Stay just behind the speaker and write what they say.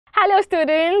Hello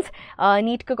students,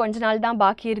 NEET ku konja naal dhaan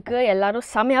baaki irukku ellarum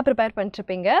samaya prepare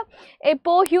பண்ணிருப்பீங்க.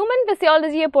 இப்போ human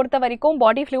physiology பொறுத்த வரைக்கும்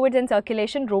body fluids and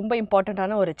circulation ரொம்ப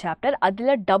இம்பார்ட்டன்ட்டான ஒரு சாப்டர்.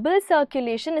 அதுல double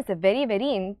circulation is a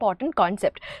very important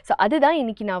concept. So அதுதான்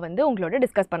இன்னைக்கு நான் வந்து உங்களோட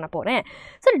டிஸ்கஸ் பண்ண போறேன்.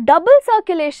 So double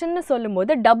circulation னு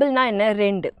சொல்லும்போது double னா என்ன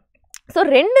ரெண்டு.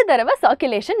 So ரெண்டு தடவை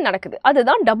circulation நடக்குது.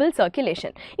 அதுதான் double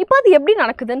circulation. இப்போ அது எப்படி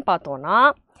நடக்குதுன்னு பார்த்தோம்னா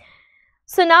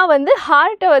So now வந்து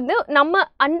heart வந்து நம்ம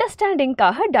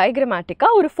understandingகாக diagrammaticா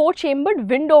ஒரு 4 chambered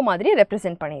window மாதிரி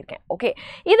represent பண்ணியிருக்கேன். Okay.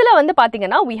 இதுல வந்து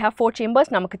பாத்தீங்கன்னா we have 4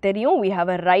 chambers நமக்கு தெரியும். We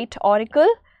have a right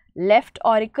auricle, left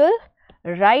auricle,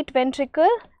 right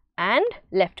ventricle and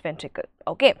left ventricle.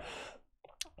 Okay.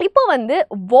 இப்போ வந்து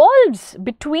valves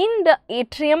between the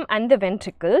atrium and the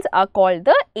ventricles are called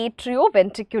the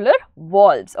atrioventricular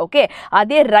valves. Okay.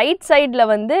 அதே right side ல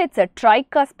வந்து it's a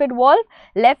tricuspid valve,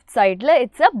 left side ல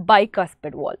it's a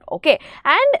bicuspid valve. Okay.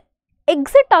 And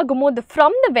exit ஆகும்போது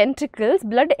from the ventricles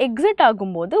blood exit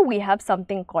ஆகும்போது we have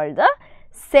something called the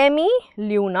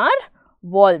semilunar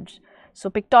valves. So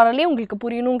pictorially உங்களுக்கு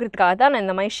புரியணும்ங்கிறதுக்காக தான் நான்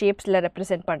இந்த மாதிரி ஷேப்ஸ்ல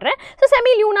ரெப்ரசென்ட் பண்றேன். So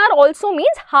semilunar also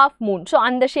means half moon. So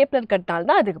அந்த ஷேப்ல இருக்கிறதால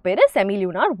தான் அதுக்கு பேரு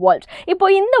semilunar valves. இப்போ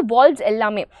இந்த valves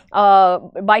எல்லாமே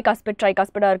bicuspid,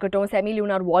 tricuspid இருக்கட்டும்,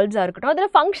 semilunar valves இருக்கட்டும், அதோட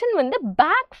ஃபங்க்ஷன் வந்து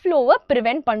back flow-வை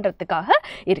prevent பண்றதுக்காக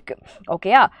இருக்கு.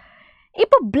 ஓகேயா?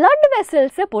 இப்போ blood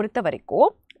vessels பொறுத்த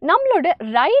வரைக்கும் நம்மளோட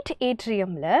right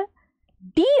atriumல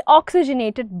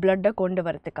deoxygenated blood கொண்டு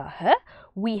வரதுக்காக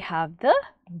we have the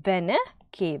vena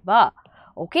cava.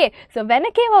 Okay, so vena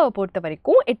cava பொறுத்த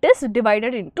வரைக்கும் it is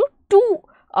divided into two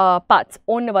parts.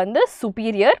 ஒன்னு வந்து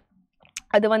superior,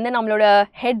 அது வந்து நம்மளோட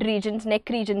head regions, neck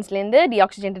regionsலேருந்து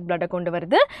deoxygenated blood கொண்டு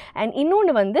வருது, and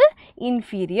இன்னொன்று வந்து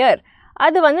inferior,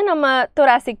 அது வந்து நம்ம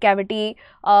thoracic cavity,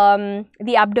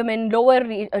 the abdomen, lower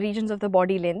regions of the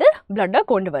bodyலேருந்து blood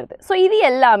கொண்டு வருது. So இது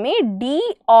எல்லாமே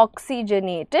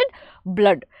deoxygenated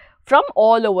blood from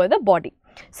all over the body.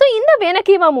 So இந்த vena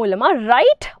cava மூலமா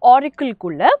right auricle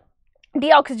குள்ள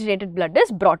deoxygenated blood is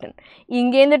brought in.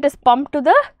 இங்கேருந்து it is pumped to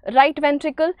the right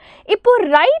ventricle. இப்போ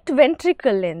right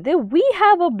ventricle லேருந்து we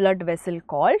have a blood vessel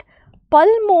called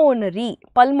pulmonary.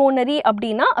 Pulmonary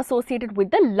அப்படின்னா associated with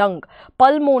the lung.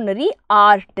 Pulmonary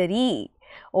artery.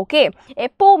 Okay.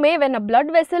 எப்போவுமே when a blood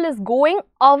vessel is going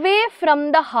away from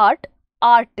the heart,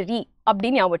 artery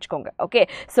அப்படின்னு ஞாபகம் வச்சுக்கோங்க. Okay.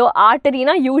 So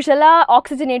ஆர்டரினா யூஸ்வலாக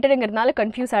ஆக்சிஜனேட்டடுங்கிறதுனால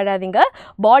confuse ஆகிடாதீங்க.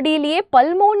 பாடியிலேயே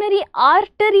pulmonary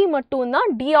artery மட்டும்தான்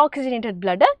deoxygenated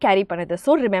பிளட்டை carry பண்ணுது.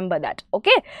 So remember that.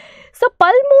 Okay. So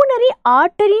pulmonary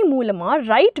artery மூலமாக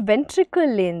right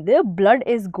வென்ட்ரிக்கிள்லேருந்து blood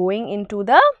is going in to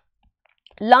the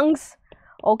lungs.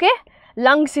 Okay.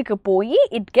 லங்ஸுக்கு போய்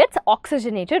it gets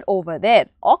oxygenated over there.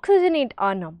 Oxygenate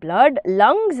ஆன blood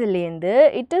லங்ஸ்லேருந்து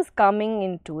it is coming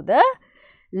in to the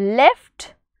left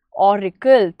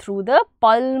auricle through the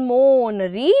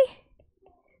pulmonary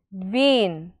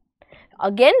vein.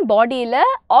 Again body la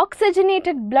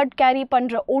oxygenated blood carry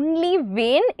பண்ற only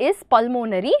vein is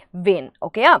pulmonary vein.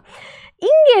 Okay ah,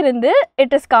 இங்க இருந்து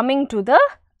it is coming to the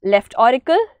left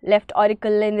auricle. Left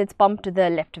auricle and it's pumped to the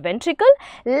left ventricle.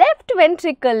 Left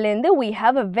ventricle and we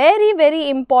have a very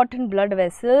important blood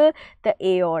vessel, the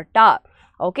aorta.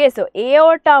 Okay, so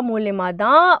aorta மூலமா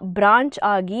தான் branch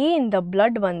ஆகி இந்த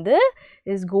blood வந்து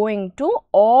is going to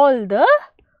all the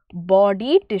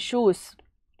body tissues.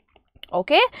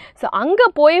 Okay, so அங்க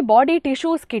போய் body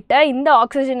tissues கிட்ட இந்த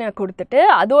ஆக்சிஜனை கொடுத்துட்டு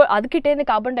அதுக்கிட்ட இருந்து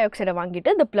கார்பன் டை ஆக்சைடை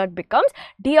வாங்கிட்டு the blood becomes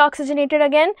deoxygenated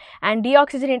again, and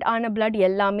deoxygenate ஆன blood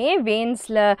எல்லாமே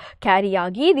veins-ல carry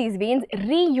ஆகி these veins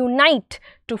reunite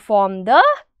to form the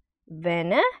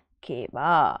vena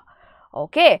cava.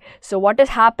 Okay, so what is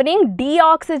happening?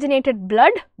 Deoxygenated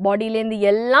blood bodyலேருந்து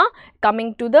எல்லாம் coming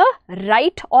to the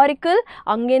right auricle,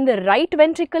 அங்கேருந்து right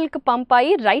ventricle க்கு pump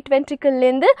ஆகி right ventricle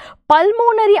லேருந்து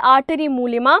pulmonary artery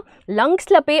மூலியமா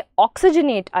lungsல போய்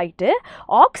oxygenate ஆயிட்டு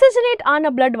oxygenate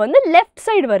ஆன blood வந்து left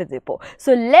side வருது இப்போ.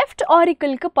 So left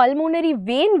auricle க்கு pulmonary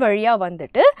vein வழியா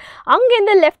வந்துட்டு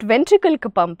அங்கேருந்து left ventricle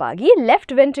க்கு pump ஆகி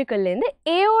left ventricle லேருந்து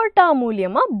aorta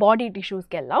மூலியமா body tissues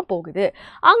க்கு எல்லாம் போகுது.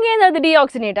 அங்கேருந்து அது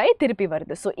deoxygenate ஆகி திருப்பி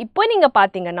வருது. So இப்போ நீங்க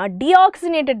பாத்தீங்கன்னா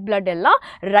deoxygenated blood எல்லாம்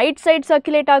right side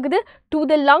circulate ஆகுது to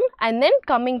the lung and then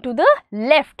coming to the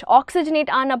left.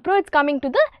 Oxygenate ஆன அப்புறம் it's coming to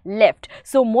the left.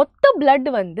 So மொத்த blood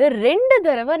வந்து ரெண்டு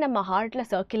தடவை நம்ம ஹார்ட்ல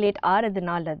circulate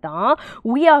ஆறதுனால தான்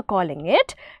we are calling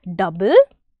it double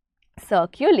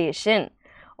circulation.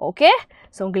 Okay,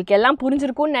 so உங்களுக்கு எல்லாம்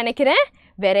புரிஞ்சிருக்கும்னு நினைக்கிறேன்.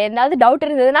 வேற ஏதாவது டவுட்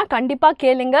இருந்ததுன்னா கண்டிப்பா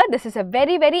கேளுங்க. This is a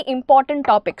very important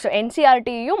topic. So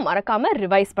NCERT-யும் மறக்காம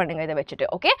ரிவைஸ் பண்ணுங்க இதை வச்சுட்டு.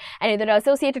 ஓகே, and இதோட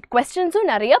associated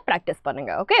questions-உம் நிறைய practice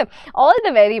பண்ணுங்க. Okay, all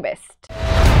the very best.